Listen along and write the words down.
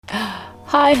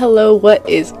Hi, hello, what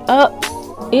is up?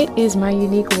 It is my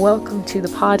unique welcome to the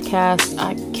podcast.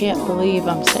 I can't believe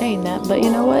I'm saying that, but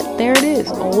you know what? There it is.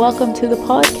 Welcome to the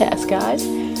podcast, guys.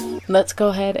 Let's go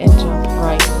ahead and jump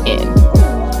right in.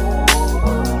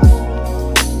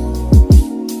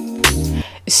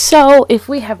 So, if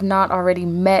we have not already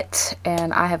met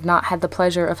and I have not had the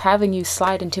pleasure of having you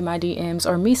slide into my DMs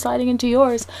or me sliding into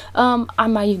yours, I'm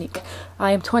my unique.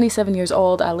 I am 27 years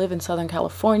old. I live in Southern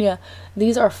California.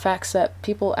 These are facts that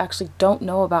people actually don't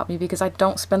know about me because I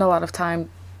don't spend a lot of time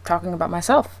talking about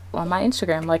myself on my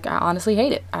Instagram. Like, I honestly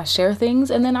hate it. I share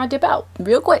things and then I dip out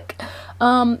real quick.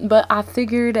 But I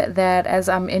figured that as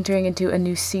I'm entering into a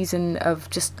new season of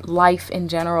just life in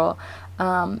general,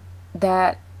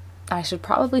 that I should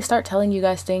probably start telling you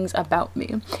guys things about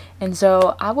me. And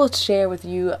so I will share with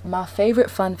you my favorite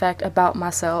fun fact about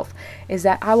myself is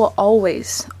that I will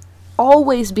always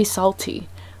be salty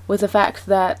with the fact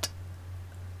that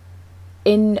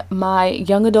in my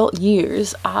young adult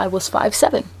years, I was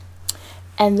 5'7".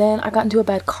 And then I got into a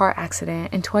bad car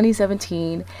accident in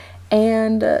 2017.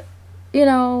 And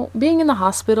being in the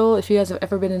hospital, if you guys have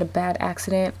ever been in a bad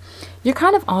accident, you're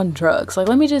kind of on drugs. Like,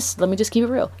 let me just keep it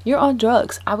real. You're on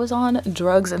drugs. I was on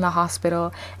drugs in the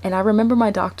hospital, and I remember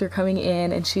my doctor coming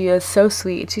in, and she is so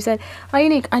sweet. She said,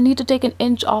 "Unique, I need to take an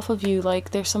inch off of you. Like,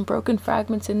 there's some broken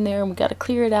fragments in there, and we got to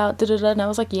clear it out." And I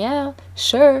was like, "Yeah,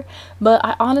 sure." But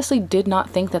I honestly did not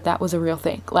think that was a real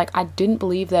thing. Like, I didn't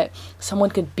believe that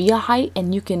someone could be a height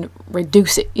and you can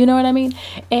reduce it. You know what I mean?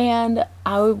 And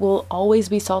I will always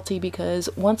be salty because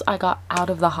once I got out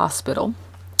of the hospital,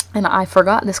 and I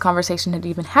forgot this conversation had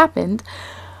even happened,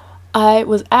 I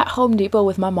was at Home Depot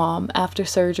with my mom after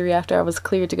surgery, after I was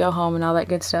cleared to go home and all that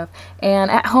good stuff. And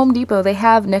at Home Depot, they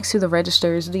have next to the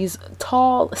registers these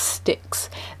tall sticks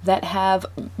that have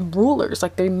rulers,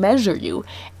 like they measure you.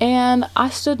 And I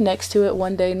stood next to it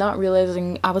one day, not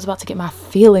realizing I was about to get my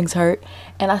feelings hurt.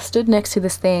 And I stood next to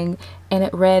this thing and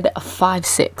it read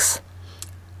 5'6".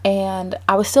 And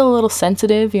I was still a little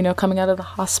sensitive, coming out of the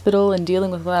hospital and dealing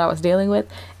with what I was dealing with.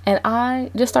 And I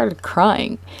just started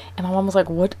crying. And my mom was like,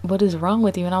 what is wrong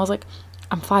with you? And I was like,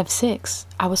 I'm 5'6".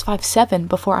 I was 5'7"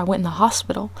 before I went in the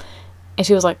hospital. And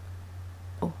she was like,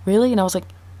 "Oh, really?" And I was like,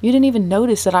 "You didn't even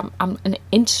notice that I'm an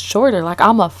inch shorter. Like,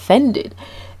 I'm offended."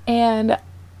 And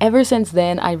ever since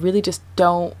then, I really just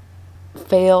don't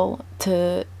fail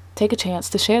to take a chance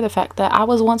to share the fact that I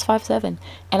was once 5'7"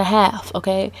 and a half,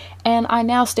 okay? And I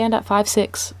now stand at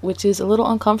 5'6", which is a little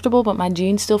uncomfortable, but my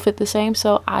jeans still fit the same,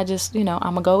 so I just, I'm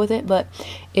gonna go with it. But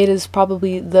it is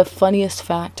probably the funniest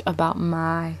fact about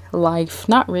my life.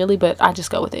 Not really, but I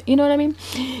just go with it. You know what I mean?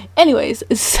 Anyways,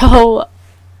 so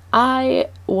I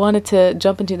wanted to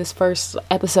jump into this first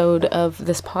episode of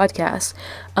this podcast,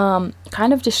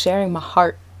 kind of just sharing my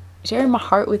heart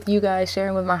with you guys,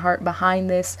 sharing with my heart behind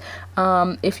this.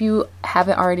 If you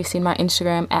haven't already seen my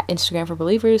Instagram at Instagram for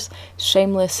Believers,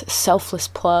 shameless, selfless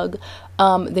plug,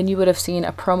 then you would have seen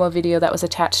a promo video that was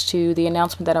attached to the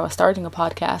announcement that I was starting a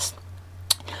podcast.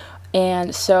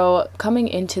 And so coming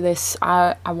into this,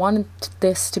 I wanted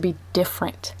this to be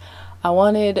different. I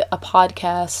wanted a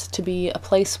podcast to be a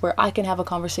place where I can have a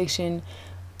conversation,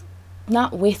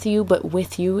 not with you, but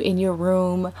with you in your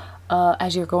room,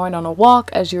 as you're going on a walk,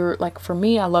 as you're, like, for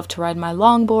me, I love to ride my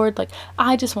longboard. Like,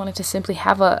 I just wanted to simply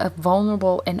have a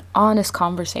vulnerable and honest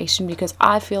conversation, because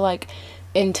I feel like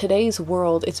in today's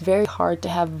world, it's very hard to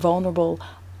have vulnerable,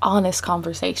 honest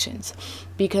conversations,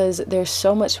 because there's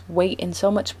so much weight and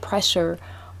so much pressure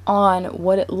on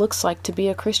what it looks like to be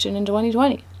a Christian in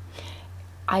 2020.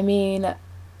 I mean,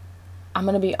 I'm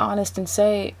going to be honest and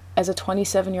say, as a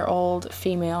 27-year-old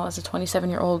female, as a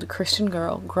 27-year-old Christian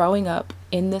girl growing up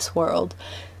in this world,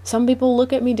 some people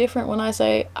look at me different when I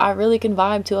say I really can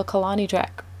vibe to a Kalani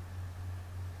track,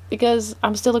 because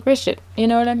I'm still a Christian. You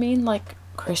know what I mean? Like,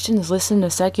 Christians listen to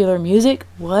secular music?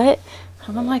 What?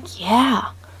 And I'm like,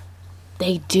 yeah,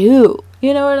 they do.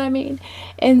 You know what I mean?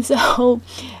 And so,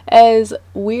 as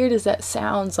weird as that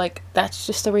sounds, like, that's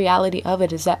just the reality of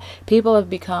it, is that people have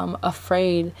become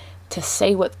afraid to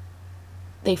say what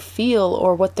they feel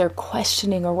or what they're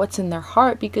questioning or what's in their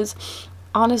heart, because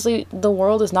honestly, the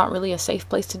world is not really a safe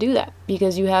place to do that,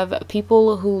 because you have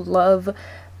people who love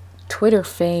Twitter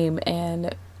fame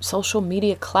and social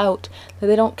media clout, that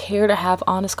they don't care to have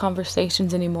honest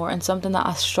conversations anymore. And something that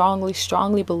I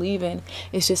strongly believe in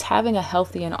is just having a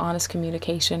healthy and honest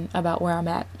communication about where I'm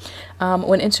at.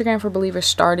 When Instagram for Believers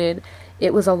started,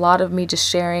 it was a lot of me just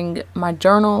sharing my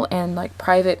journal and like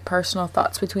private personal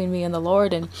thoughts between me and the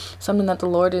Lord. And something that the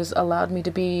Lord has allowed me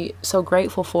to be so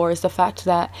grateful for is the fact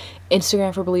that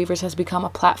Instagram for Believers has become a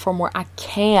platform where I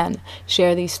can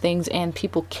share these things and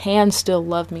people can still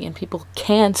love me and people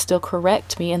can still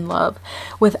correct me in love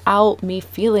without me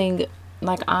feeling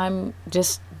like I'm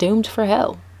just doomed for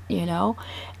hell, you know?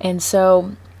 And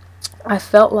so I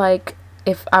felt like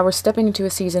if I were stepping into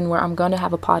a season where I'm going to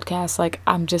have a podcast, like,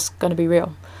 I'm just going to be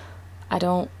real. I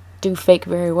don't do fake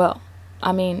very well.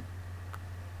 I mean,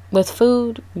 with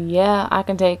food, yeah, I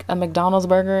can take a McDonald's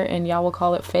burger and y'all will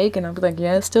call it fake, and I'll be like,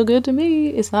 yeah, it's still good to me.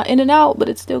 It's not In-N-Out, but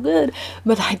it's still good.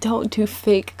 But I don't do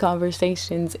fake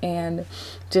conversations, and I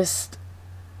just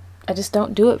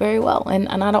don't do it very well. And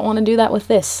I don't want to do that with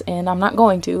this, and I'm not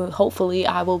going to. Hopefully,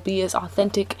 I will be as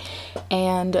authentic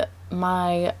and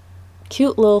my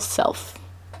cute little self,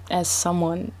 as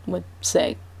someone would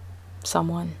say.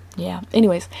 Someone, yeah.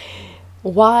 Anyways,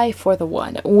 why For the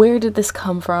One? Where did this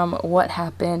come from? What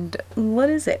happened? What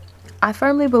is it? I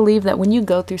firmly believe that when you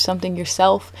go through something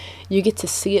yourself, you get to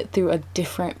see it through a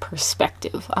different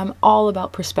perspective. I'm all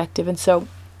about perspective. And so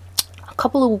a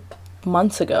couple of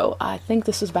months ago, I think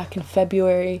this was back in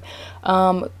February,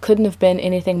 couldn't have been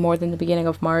anything more than the beginning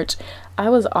of March, I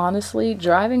was honestly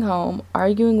driving home,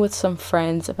 arguing with some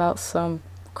friends about some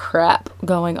crap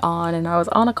going on, and I was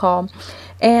on a call,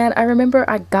 and I remember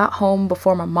I got home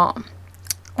before my mom,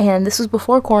 and this was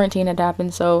before quarantine had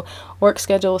happened, so work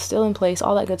schedule was still in place,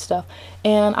 all that good stuff.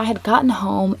 And I had gotten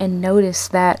home and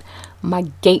noticed that my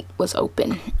gate was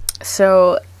open.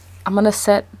 So I'm gonna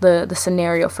set the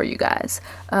scenario for you guys.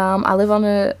 I live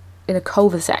in a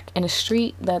cul-de-sac in a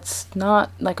street that's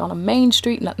not like on a main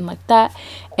street, nothing like that.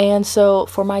 And so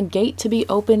for my gate to be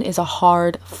open is a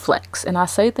hard flex. And I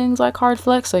say things like hard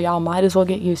flex, so y'all might as well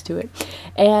get used to it.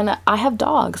 And I have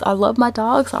dogs. I love my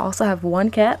dogs. I also have one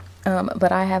cat,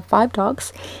 but I have 5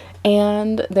 dogs.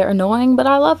 And they're annoying, but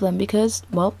I love them because,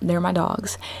 well, they're my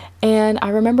dogs. And I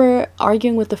remember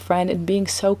arguing with a friend and being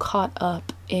so caught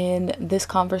up in this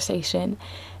conversation.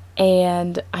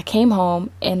 And I came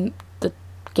home and the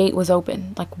gate was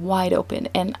open, like wide open.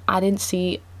 And I didn't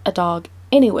see a dog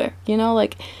anywhere, you know,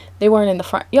 like they weren't in the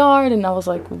front yard. And I was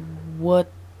like,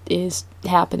 what is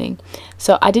happening?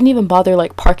 So I didn't even bother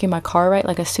like parking my car, right?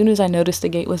 Like as soon as I noticed the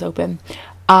gate was open,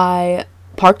 I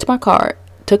parked my car,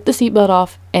 took the seatbelt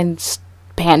off, and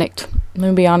panicked. Let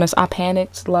me be honest, I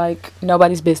panicked like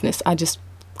nobody's business. I just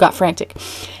got frantic.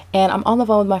 And I'm on the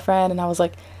phone with my friend, and I was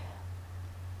like,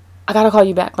 I gotta call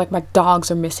you back. Like, my dogs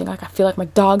are missing. Like, I feel like my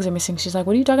dogs are missing. She's like,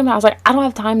 what are you talking about? I was like, I don't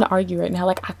have time to argue right now.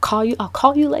 Like, I'll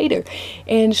call you later.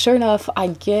 And sure enough, I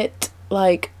get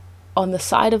like on the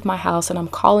side of my house, and I'm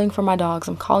calling for my dogs.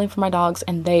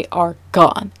 And they are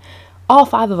gone. All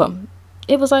 5 of them.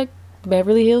 It was like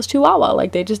Beverly Hills Chihuahua.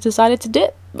 Like, they just decided to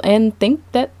dip and think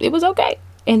that it was okay.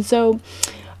 And so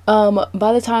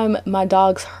by the time my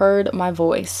dogs heard my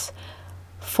voice,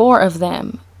 4 of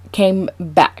them came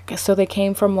back. So they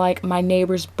came from like my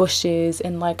neighbor's bushes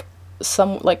and like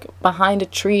some like behind a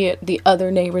tree at the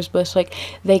other neighbor's bush. Like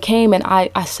they came, and I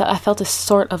felt a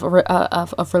sort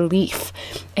of relief,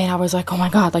 and I was like, oh my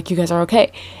god, like you guys are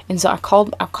okay. And so I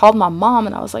called my mom,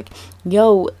 and I was like,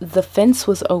 yo, the fence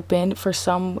was open for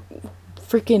some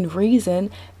freaking reason,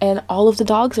 and all of the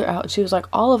dogs are out. She was like,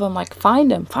 all of them, like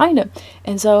find him.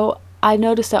 And so I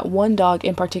noticed that one dog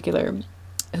in particular,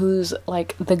 who's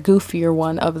like the goofier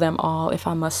one of them all, if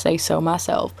I must say so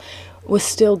myself, was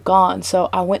still gone. So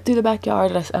I went through the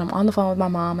backyard, and I'm on the phone with my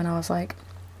mom, and I was like,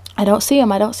 I don't see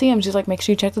him. She's like, make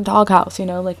sure you check the doghouse, you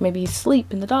know, like maybe he's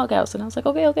asleep in the doghouse. And I was like,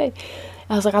 okay. And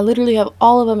I was like, I literally have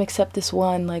all of them except this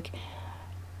one. Like,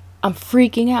 I'm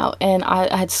freaking out. And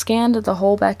I had scanned the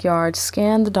whole backyard,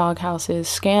 scanned the dog houses,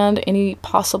 scanned any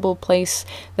possible place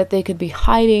that they could be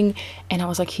hiding. And I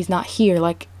was like, he's not here.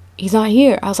 Like, he's not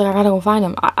here. I was like, I gotta go find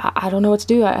him. I don't know what to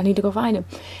do. I need to go find him.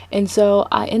 And so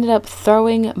I ended up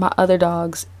throwing my other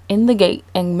dogs in the gate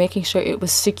and making sure it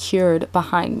was secured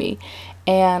behind me.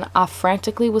 And I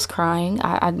frantically was crying.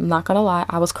 I'm not gonna lie,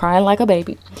 I was crying like a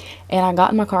baby. And I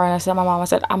got in my car, and I said to my mom, I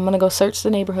said, I'm gonna go search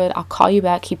the neighborhood. I'll call you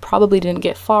back. He probably didn't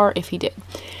get far if he did.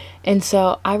 And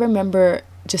so I remember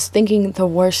just thinking the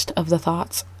worst of the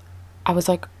thoughts. I was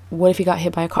like, what if he got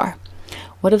hit by a car?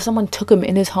 What if someone took him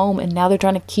in his home and now they're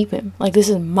trying to keep him? Like, this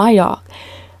is my dog.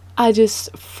 I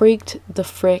just freaked the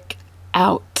frick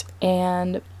out.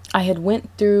 And I had went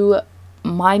through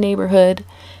my neighborhood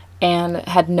and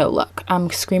had no luck. I'm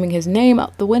screaming his name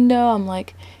out the window. I'm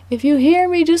like, if you hear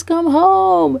me, just come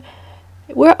home.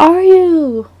 Where are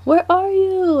you?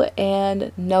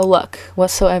 And no luck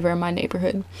whatsoever in my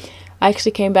neighborhood. I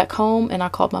actually came back home and I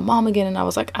called my mom again and I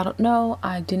was like, I don't know,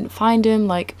 I didn't find him.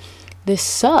 Like, this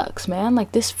sucks, man.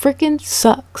 Like, this freaking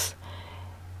sucks.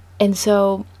 And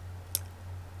so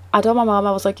I told my mom,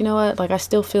 I was like, you know what, like, I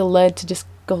still feel led to just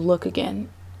go look again.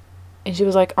 And she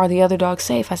was like, are the other dogs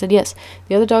safe? I said, yes,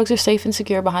 the other dogs are safe and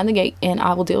secure behind the gate, and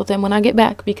I will deal with them when I get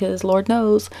back, because Lord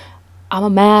knows I'm a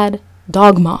mad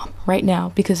dog mom right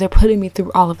now because they're putting me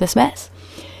through all of this mess.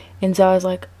 And so I was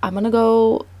like, I'm gonna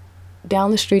go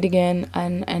down the street again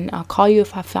and I'll call you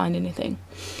if I find anything.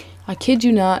 I kid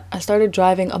you not, I started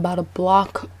driving about a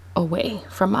block away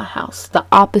from my house, the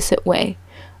opposite way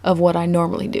of what I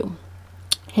normally do.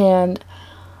 And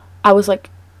I was like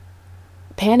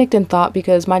panicked in thought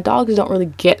because my dogs don't really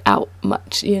get out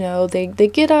much, you know. They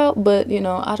get out, but, you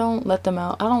know, I don't let them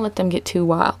out. I don't let them get too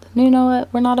wild. You know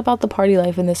what? We're not about the party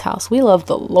life in this house. We love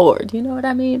the Lord, you know what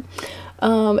I mean?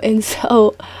 And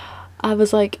so I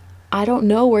was like, I don't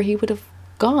know where he would have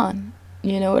gone.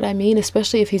 You know what I mean?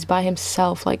 Especially if he's by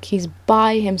himself. Like, he's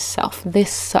by himself.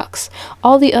 This sucks.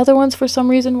 All the other ones, for some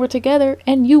reason, were together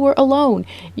and you were alone.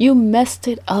 You messed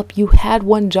it up. You had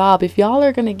one job. If y'all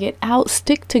are gonna get out,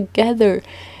 stick together.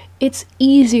 It's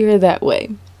easier that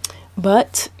way.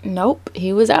 But nope,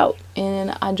 he was out.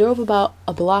 And I drove about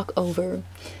a block over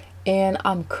and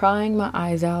I'm crying my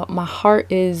eyes out. My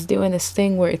heart is doing this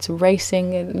thing where it's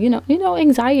racing and, you know,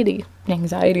 anxiety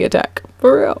attack,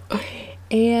 for real.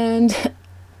 And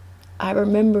I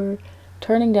remember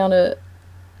turning down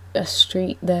a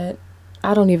street that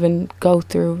I don't even go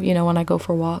through, you know, when I go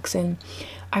for walks. And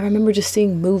I remember just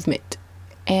seeing movement.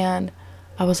 And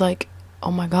I was like,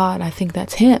 oh my God, I think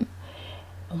that's him.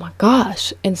 Oh my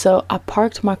gosh. And so I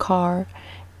parked my car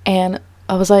and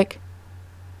I was like,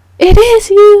 it is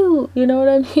you. You know what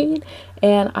I mean?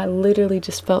 And I literally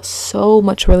just felt so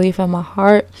much relief in my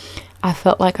heart. I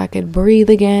felt like I could breathe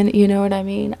again, you know what I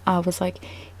mean? I was like,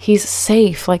 he's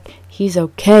safe, like, he's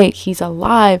okay, he's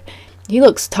alive. He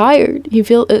looks tired. He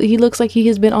looks like he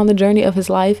has been on the journey of his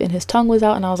life and his tongue was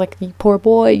out, and I was like, you poor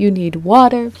boy, you need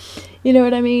water, you know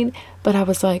what I mean? But I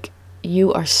was like,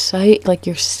 you are safe, like,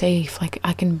 you're safe, like,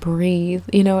 I can breathe,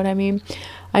 you know what I mean?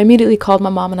 I immediately called my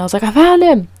mom and I was like, I found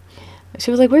him. She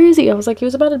was like, where is he? I was like, he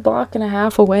was about a block and a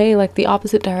half away, like the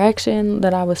opposite direction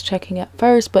that I was checking at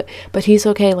first, but he's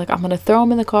okay. Like, I'm gonna throw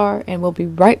him in the car and we'll be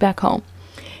right back home.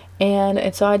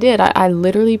 And so I did. I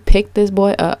literally picked this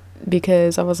boy up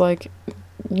because I was like,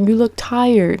 you look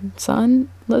tired, son,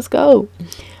 let's go.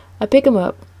 I pick him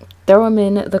up, throw him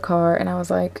in the car, and I was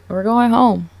like, we're going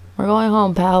home,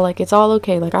 pal, like, it's all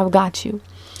okay, like, I've got you.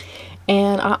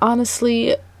 And I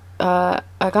honestly,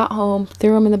 I got home,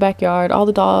 threw him in the backyard. All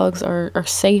the dogs are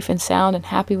safe and sound and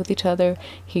happy with each other.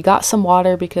 He got some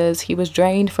water because he was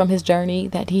drained from his journey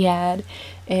that he had,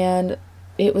 and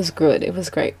it was good. It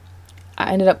was great.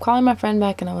 I ended up calling my friend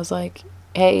back and I was like,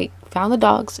 hey, found the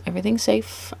dogs, everything's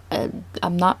safe.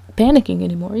 I'm not panicking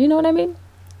anymore, you know what I mean?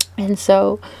 And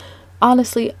so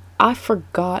honestly, I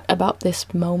forgot about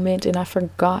this moment and I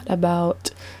forgot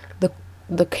about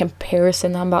the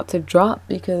comparison I'm about to drop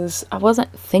because I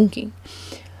wasn't thinking.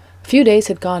 A few days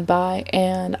had gone by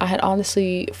and I had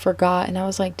honestly forgot, and I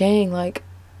was like, dang, like,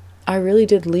 I really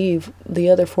did leave the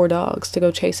other 4 dogs to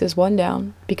go chase this one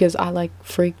down because I, like,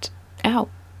 freaked out.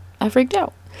 I freaked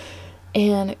out.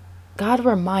 And God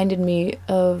reminded me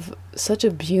of such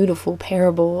a beautiful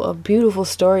parable, a beautiful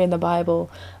story in the Bible,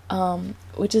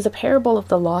 which is a parable of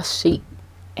the lost sheep.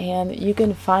 And you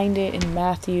can find it in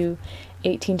Matthew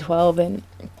 18:12, and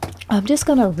I'm just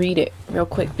gonna read it real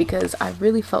quick because I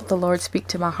really felt the Lord speak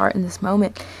to my heart in this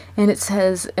moment. And it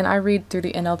says, and I read through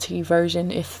the NLT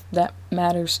version if that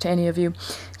matters to any of you.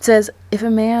 It says, if a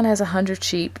man has 100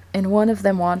 sheep and one of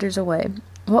them wanders away,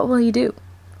 what will he do?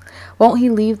 Won't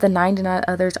he leave the 99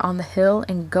 others on the hill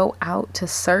and go out to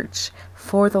search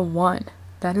for the one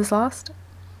that is lost?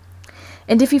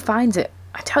 And if he finds it,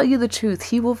 I tell you the truth,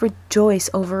 he will rejoice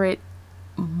over it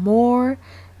more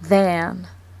than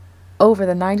over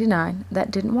the 99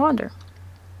 that didn't wander.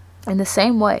 In the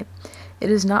same way, it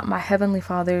is not my heavenly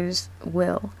Father's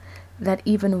will that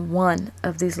even one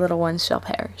of these little ones shall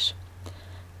perish.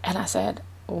 And I said,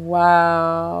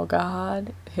 wow,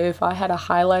 God, if I had a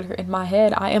highlighter in my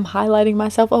head, I am highlighting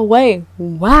myself away.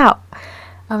 Wow.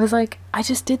 I was like, I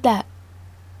just did that.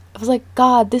 I was like,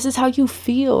 God, this is how you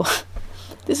feel.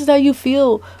 This is how you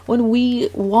feel when we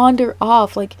wander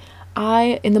off. Like,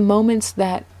 in the moments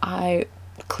that I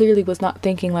clearly was not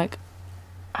thinking, like,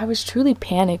 I was truly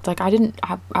panicked. Like,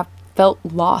 I felt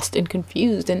lost and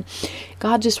confused. And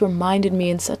God just reminded me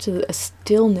in such a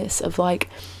stillness of, like,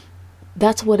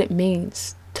 that's what it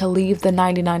means to leave the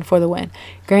 99 for the win.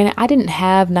 Granted, I didn't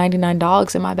have 99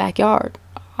 dogs in my backyard.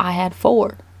 I had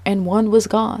 4. and one was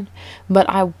gone. But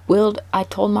I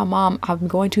told my mom, I'm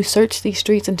going to search these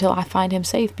streets until I find him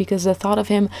safe, because the thought of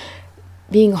him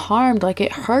being harmed, like,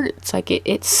 it hurts, like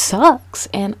it sucks,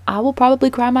 and I will probably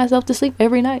cry myself to sleep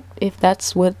every night if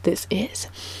that's what this is.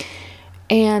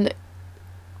 And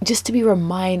just to be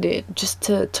reminded, just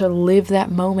to live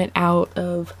that moment out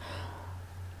of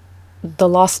the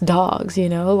lost dogs,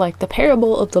 like the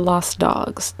parable of the lost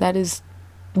dogs. That is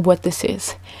what this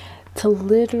is. To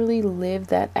literally live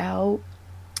that out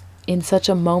in such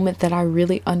a moment that I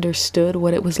really understood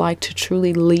what it was like to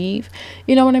truly leave.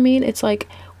 You know what I mean? It's like,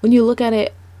 when you look at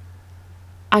it,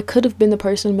 I could have been the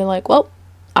person and been like, well,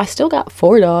 I still got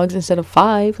 4 dogs instead of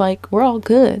 5. Like, we're all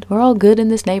good. We're all good in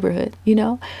this neighborhood,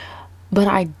 But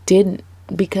I didn't,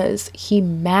 because he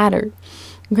mattered.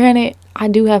 Granted, I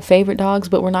do have favorite dogs,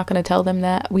 but we're not going to tell them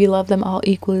that. We love them all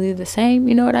equally the same,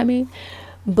 you know what I mean?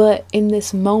 But in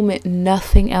this moment,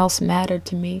 nothing else mattered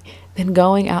to me than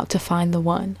going out to find the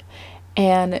one.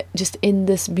 And just in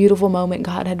this beautiful moment,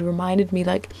 God had reminded me,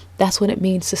 like, that's what it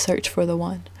means to search for the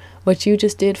one. What you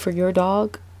just did for your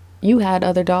dog, you had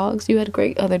other dogs. You had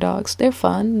great other dogs. They're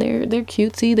fun. They're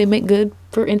cutesy. They make good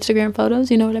for Instagram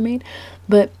photos. You know what I mean?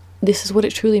 But this is what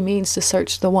it truly means to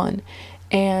search the one.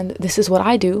 And this is what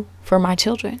I do for my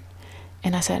children.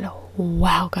 And I said,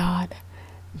 wow, God,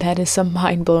 that is some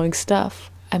mind-blowing stuff.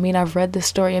 I mean, I've read this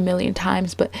story a million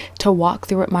times, but to walk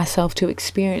through it myself, to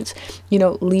experience,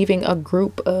 leaving a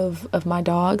group of my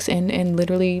dogs and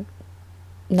literally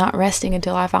not resting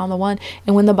until I found the one.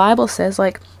 And when the Bible says,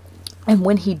 like, and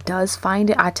when he does find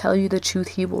it, I tell you the truth,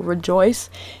 he will rejoice.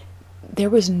 There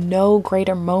was no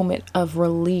greater moment of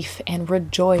relief and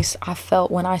rejoice I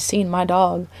felt when I seen my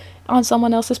dog on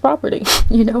someone else's property.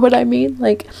 You know what I mean?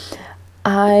 Like,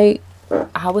 I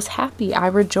was happy. I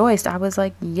rejoiced. I was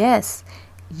like, yes,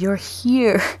 you're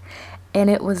here. And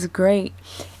it was great.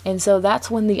 And so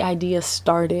that's when the idea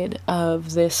started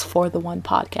of this For the One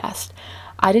podcast.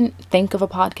 I didn't think of a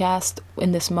podcast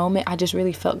in this moment. I just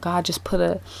really felt God just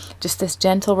put this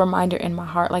gentle reminder in my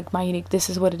heart, like, my Unique, this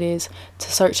is what it is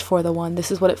to search for the one. This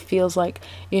is what it feels like,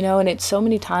 and it's so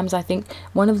many times, I think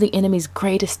one of the enemy's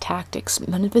greatest tactics,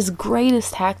 one of his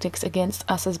greatest tactics against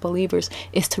us as believers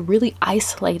is to really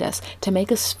isolate us, to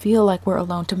make us feel like we're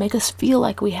alone, to make us feel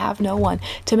like we have no one,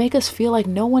 to make us feel like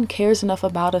no one cares enough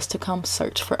about us to come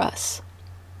search for us.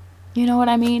 You know what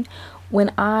I mean?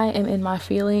 When I am in my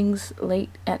feelings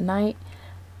late at night,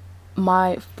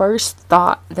 my first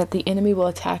thought that the enemy will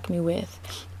attack me with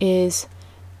is,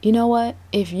 you know what?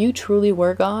 If you truly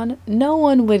were gone, no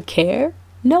one would care.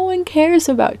 No one cares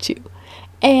about you.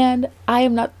 And I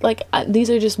am not, like, these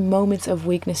are just moments of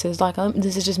weaknesses. Like,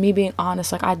 this is just me being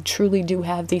honest. Like, I truly do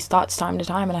have these thoughts time to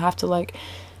time, and I have to, like,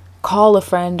 call a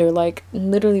friend or, like,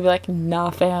 literally be like, nah,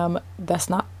 fam, that's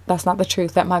not the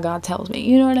truth that my God tells me.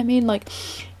 You know what I mean? Like,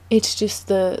 it's just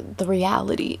the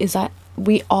reality is that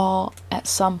we all at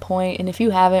some point, and if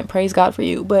you haven't, praise God for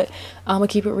you, but I'm gonna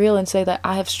keep it real and say that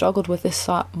I have struggled with this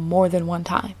thought more than one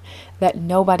time, that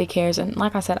nobody cares. And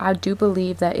like I said, I do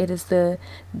believe that it is the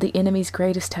enemy's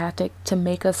greatest tactic to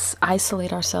make us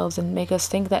isolate ourselves and make us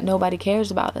think that nobody cares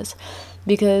about us,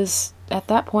 because at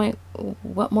that point,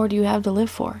 what more do you have to live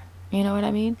for? You know what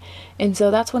I mean? And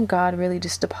so that's when God really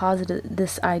just deposited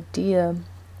this idea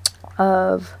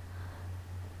of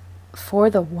For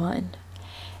the One.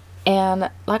 And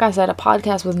like I said, a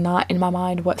podcast was not in my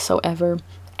mind whatsoever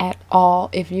at all.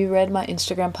 If you read my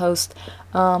Instagram post,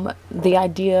 the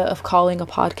idea of calling a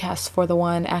podcast For the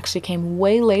One actually came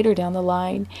way later down the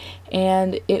line.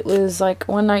 And it was like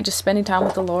one night just spending time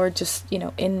with the Lord, just,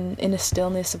 in a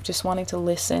stillness of just wanting to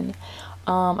listen.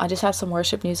 I just had some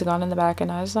worship music on in the back,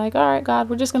 and I was like, all right, God,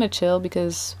 we're just gonna chill,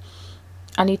 because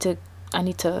I need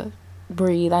to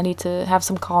breathe. I need to have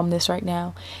some calmness right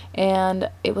now. And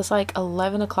it was like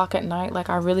 11 o'clock at night. Like,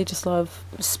 I really just love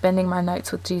spending my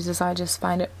nights with Jesus. I just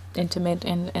find it intimate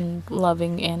and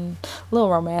loving and a little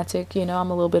romantic. I'm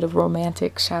a little bit of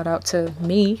romantic. Shout out to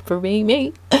me for being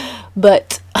me.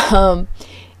 But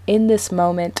in this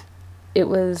moment, it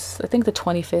was, I think, the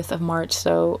 25th of March.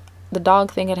 So the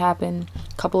dog thing had happened.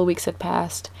 A couple of weeks had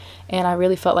passed. And I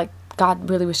really felt like God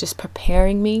really was just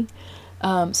preparing me.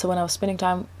 So when I was spending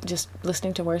time just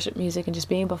listening to worship music and just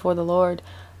being before the Lord,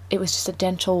 it was just a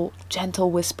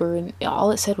gentle whisper, and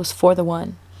all it said was For the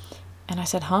One. And I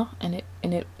said, huh? And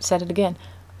it said it again,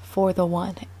 For the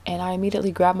One. And I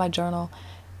immediately grabbed my journal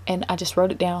and I just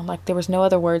wrote it down. Like, there was no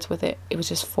other words with it. It was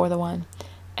just For the One.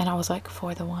 And I was like,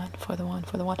 For the One, For the One,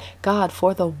 For the One. God,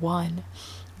 For the One.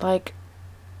 Like,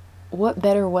 what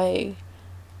better way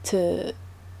to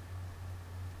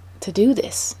do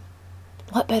this?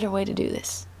 What better way to do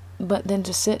this but than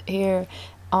to sit here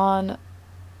on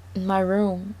in my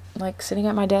room, like sitting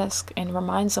at my desk, and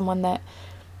remind someone that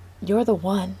you're the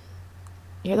one.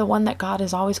 You're the one that God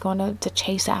is always going to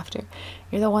chase after.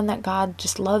 You're the one that God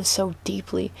just loves so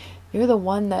deeply. You're the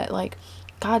one that, like,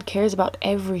 God cares about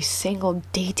every single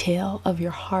detail of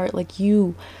your heart. Like,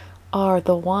 you are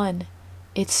the one.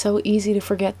 It's so easy to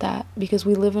forget that, because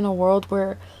we live in a world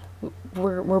where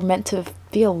we're meant to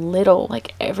feel little.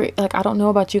 Like, I don't know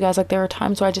about you guys, like, there are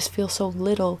times where I just feel so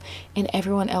little and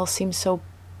everyone else seems so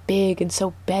big and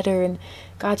so better, and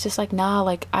God's just like, nah,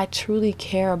 like, I truly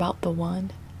care about the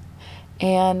one.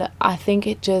 And I think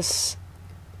it just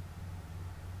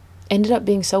ended up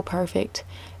being so perfect,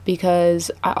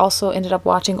 because I also ended up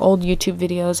watching old YouTube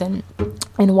videos, and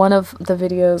in one of the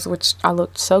videos, which I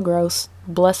looked so gross,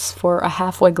 bless for a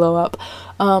halfway glow up,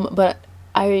 but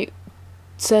I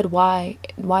said, why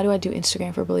do I do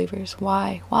Instagram for Believers?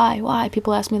 Why?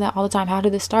 People ask me that all the time. How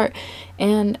did this start?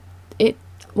 And it,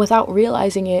 without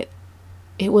realizing it,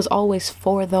 it was always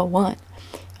for the one.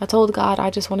 I told God I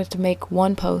just wanted to make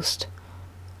one post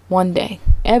one day,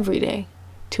 every day,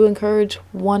 to encourage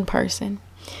one person.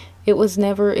 It was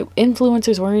never,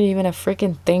 influencers weren't even a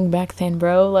freaking thing back then,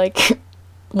 bro. Like,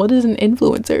 what is an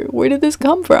influencer? Where did this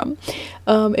come from?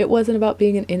 It wasn't about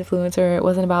being an influencer. It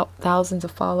wasn't about thousands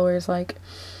of followers. Like,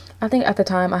 I think at the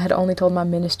time I had only told my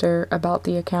minister about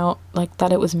the account, like,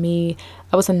 that it was me.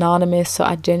 I was anonymous, so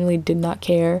I genuinely did not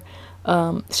care.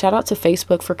 Shout out to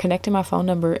Facebook for connecting my phone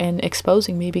number and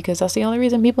exposing me, because that's the only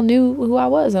reason people knew who I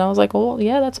was. And I was like, well,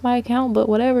 yeah, that's my account, but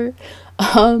whatever.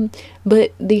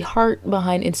 But the heart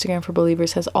behind Instagram for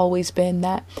Believers has always been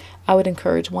that I would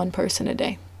encourage one person a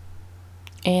day.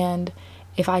 And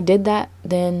if I did that,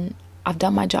 then I've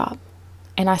done my job.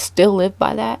 And I still live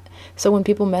by that. So when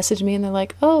people message me and they're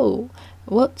like, oh,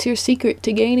 what's your secret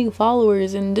to gaining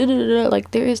followers? And da-da-da-da, like,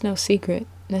 there is no secret.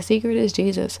 The secret is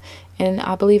Jesus. And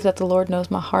I believe that the Lord knows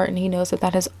my heart, and he knows that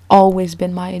that has always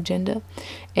been my agenda.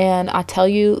 And I tell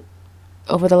you,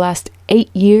 over the last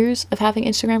 8 years of having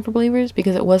Instagram for Believers,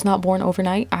 because it was not born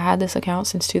overnight, I had this account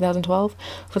since 2012.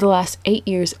 For the last 8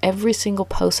 years, every single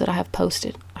post that I have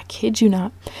posted, I kid you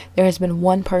not, there has been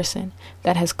one person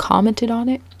that has commented on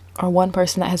it, or one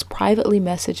person that has privately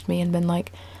messaged me and been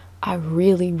like, I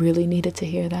really, really needed to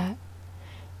hear that.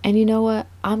 And you know what?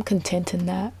 I'm content in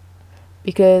that,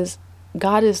 because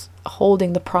God is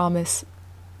holding the promise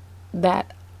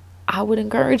that I would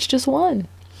encourage just one.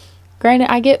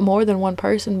 Granted, I get more than one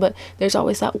person, but there's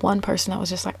always that one person that was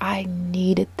just like, I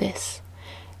needed this.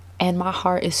 And my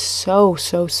heart is so,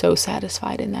 so, so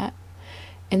satisfied in that.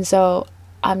 And so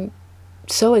I'm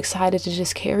so excited to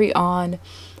just carry on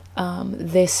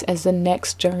this as the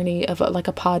next journey of a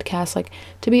podcast. Like,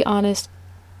 to be honest,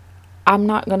 I'm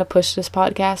not going to push this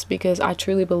podcast, because I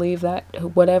truly believe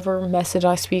that whatever message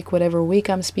I speak, whatever week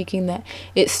I'm speaking, that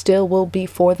it still will be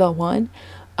for the one.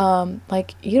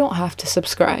 Like, you don't have to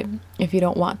subscribe if you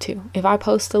don't want to. If I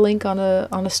post a link on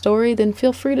a story, then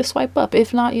feel free to swipe up.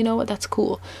 If not, you know what, that's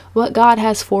cool. What God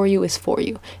has for you is for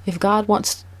you. If God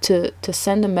wants to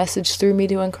send a message through me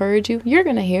to encourage you, you're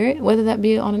going to hear it, whether that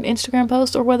be on an Instagram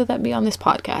post or whether that be on this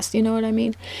podcast. You know what I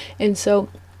mean? And so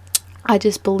I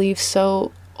just believe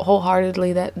so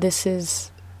wholeheartedly that this is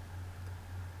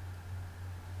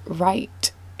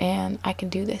right and I can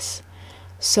do this.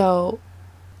 So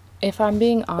if I'm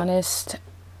being honest,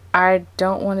 I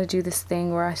don't want to do this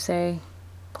thing where I say,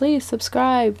 please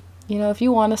subscribe. You know, if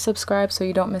you want to subscribe so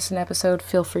you don't miss an episode,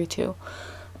 feel free to.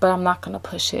 But I'm not going to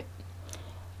push it.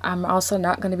 I'm also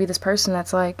not going to be this person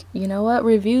that's like, you know what,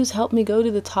 reviews help me go to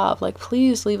the top. Like,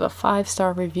 please leave a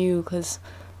 5-star review, because,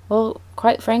 well,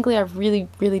 quite frankly, I really,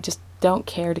 really just don't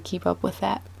care to keep up with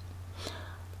that.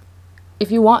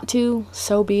 If you want to,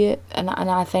 so be it. And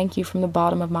I thank you from the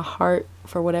bottom of my heart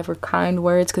for whatever kind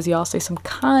words, because y'all say some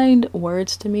kind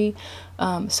words to me.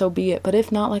 So be it. But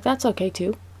if not, like, that's okay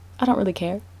too. I don't really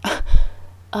care.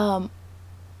 All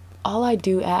I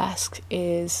do ask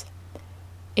is,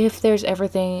 if there's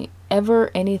ever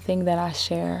anything that I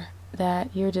share that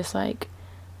you're just like,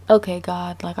 okay,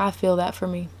 God, like, I feel that for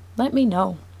me, let me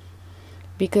know.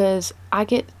 Because I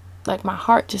get, like, my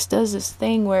heart just does this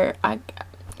thing where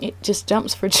it just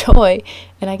jumps for joy,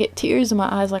 and I get tears in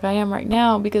my eyes like I am right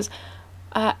now, because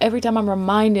every time I'm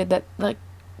reminded that, like,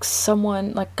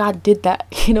 someone, like, God did that,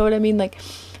 you know what I mean? Like,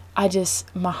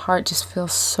 my heart just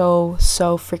feels so,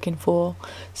 so freaking full.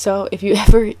 So if you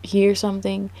ever hear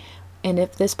something, and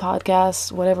if this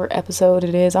podcast, whatever episode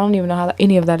it is, I don't even know how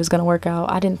any of that is going to work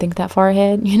out. I didn't think that far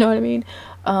ahead, you know what I mean?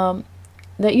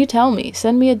 That you tell me,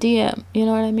 send me a DM, you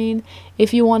know what I mean?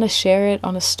 If you want to share it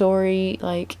on a story,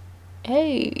 like,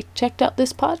 hey, checked out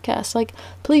this podcast, like,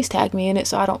 please tag me in it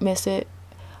so I don't miss it.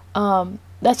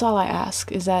 that's all I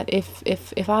ask, is that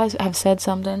if I have said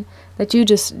something, that you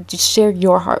just share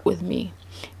your heart with me,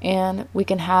 and we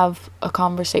can have a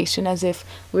conversation as if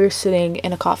we're sitting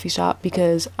in a coffee shop,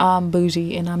 because I'm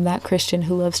bougie and I'm that Christian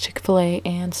who loves Chick-fil-A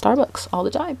and Starbucks all the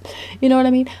time. You know what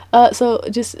I mean? So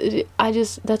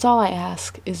that's all I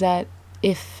ask, is that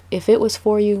if it was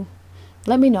for you,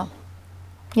 let me know.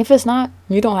 If it's not,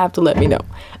 you don't have to let me know.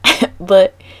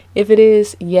 But if it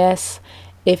is, yes.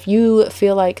 If you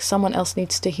feel like someone else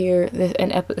needs to hear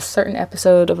a certain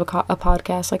episode of a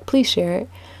podcast, like, please share it.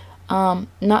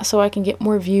 Not so I can get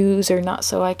more views, or not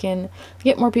so I can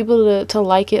get more people to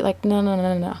like it. Like,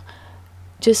 no.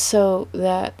 Just so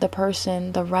that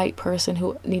the right person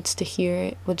who needs to hear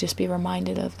it will just be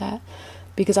reminded of that.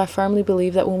 Because I firmly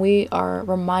believe that when we are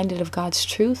reminded of God's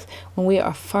truth, when we are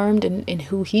affirmed in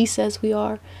who He says we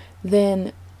are,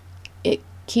 then it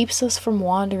keeps us from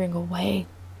wandering away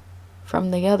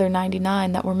from the other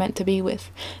 99 that we're meant to be with.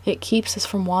 It keeps us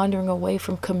from wandering away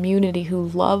from community who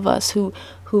love us, who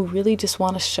really just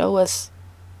want to show us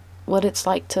what it's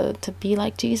like to be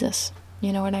like Jesus.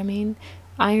 You know what I mean?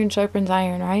 Iron sharpens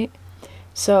iron, right?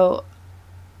 So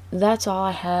that's all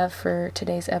I have for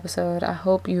today's episode. I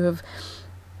hope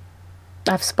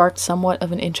I've sparked somewhat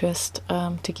of an interest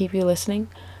to keep you listening.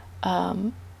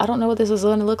 I don't know what this is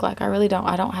going to look like. I really don't.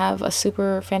 I don't have a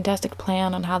super fantastic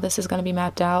plan on how this is going to be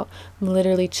mapped out. I'm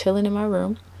literally chilling in my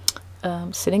room,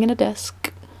 sitting in a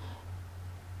desk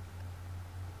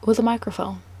with a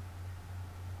microphone.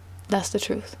 That's the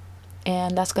truth.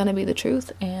 And that's going to be the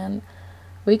truth. And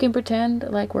we can pretend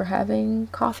like we're having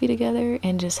coffee together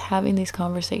and just having these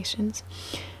conversations.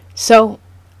 So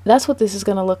that's what this is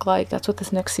going to look like. That's what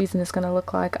this next season is going to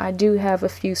look like. I do have a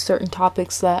few certain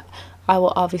topics that I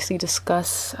will obviously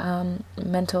discuss.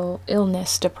 Mental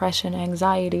illness, depression,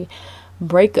 anxiety,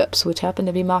 breakups, which happen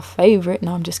to be my favorite.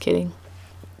 No, I'm just kidding.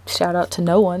 Shout out to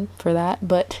no one for that.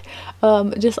 But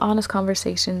just honest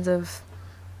conversations of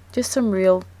just some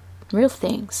real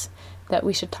things that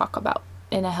we should talk about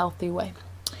in a healthy way.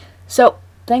 So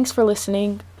thanks for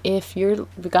listening. If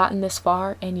you've gotten this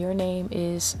far and your name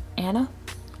is Anna,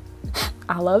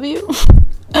 I love you.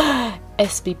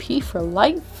 SVP for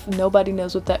life. Nobody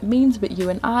knows what that means but you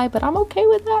and I, but I'm okay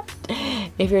with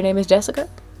that. If your name is Jessica,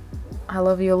 I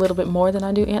love you a little bit more than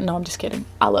I do Anna. No, I'm just kidding.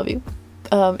 I love you.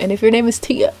 And if your name is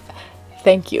Tia,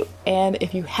 thank you. And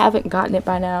if you haven't gotten it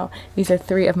by now, these are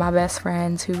 3 of my best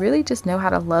friends who really just know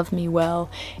how to love me well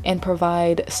and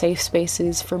provide safe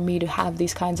spaces for me to have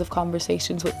these kinds of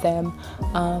conversations with them.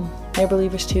 They're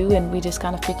believers too, and we just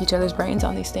kind of pick each other's brains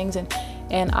on these things, and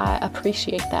I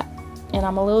appreciate that. And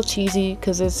I'm a little cheesy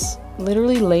because it's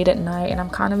literally late at night and I'm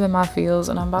kind of in my feels,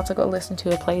 and I'm about to go listen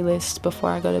to a playlist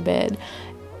before I go to bed.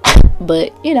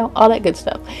 But, you know, all that good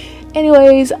stuff.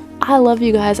 Anyways, I love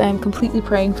you guys. I am completely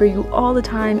praying for you all the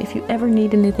time. If you ever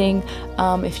need anything,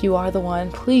 if you are the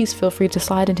one, please feel free to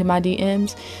slide into my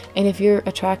DMs. And if you're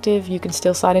attractive, you can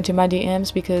still slide into my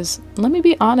DMs, because let me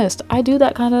be honest, I do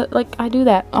that I do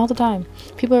that all the time.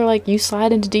 People are like, you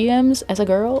slide into DMs as a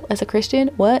girl, as a Christian?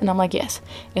 What? And I'm like, yes.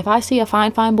 If I see a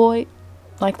fine boy,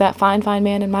 like that fine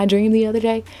man in my dream the other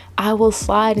day, I will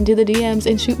slide into the DMs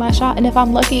and shoot my shot. And if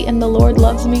I'm lucky and the Lord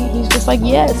loves me, He's just like,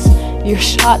 yes, your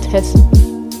shot has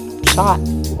shot.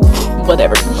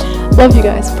 Whatever. Love you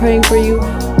guys. Praying for you.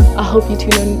 I hope you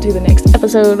tune in to the next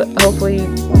episode. Hopefully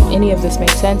any of this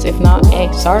makes sense. If not,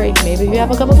 hey, sorry. Maybe if you have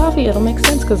a cup of coffee, it'll make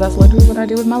sense, because that's literally what I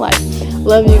do with my life.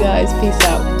 Love you guys. Peace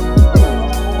out.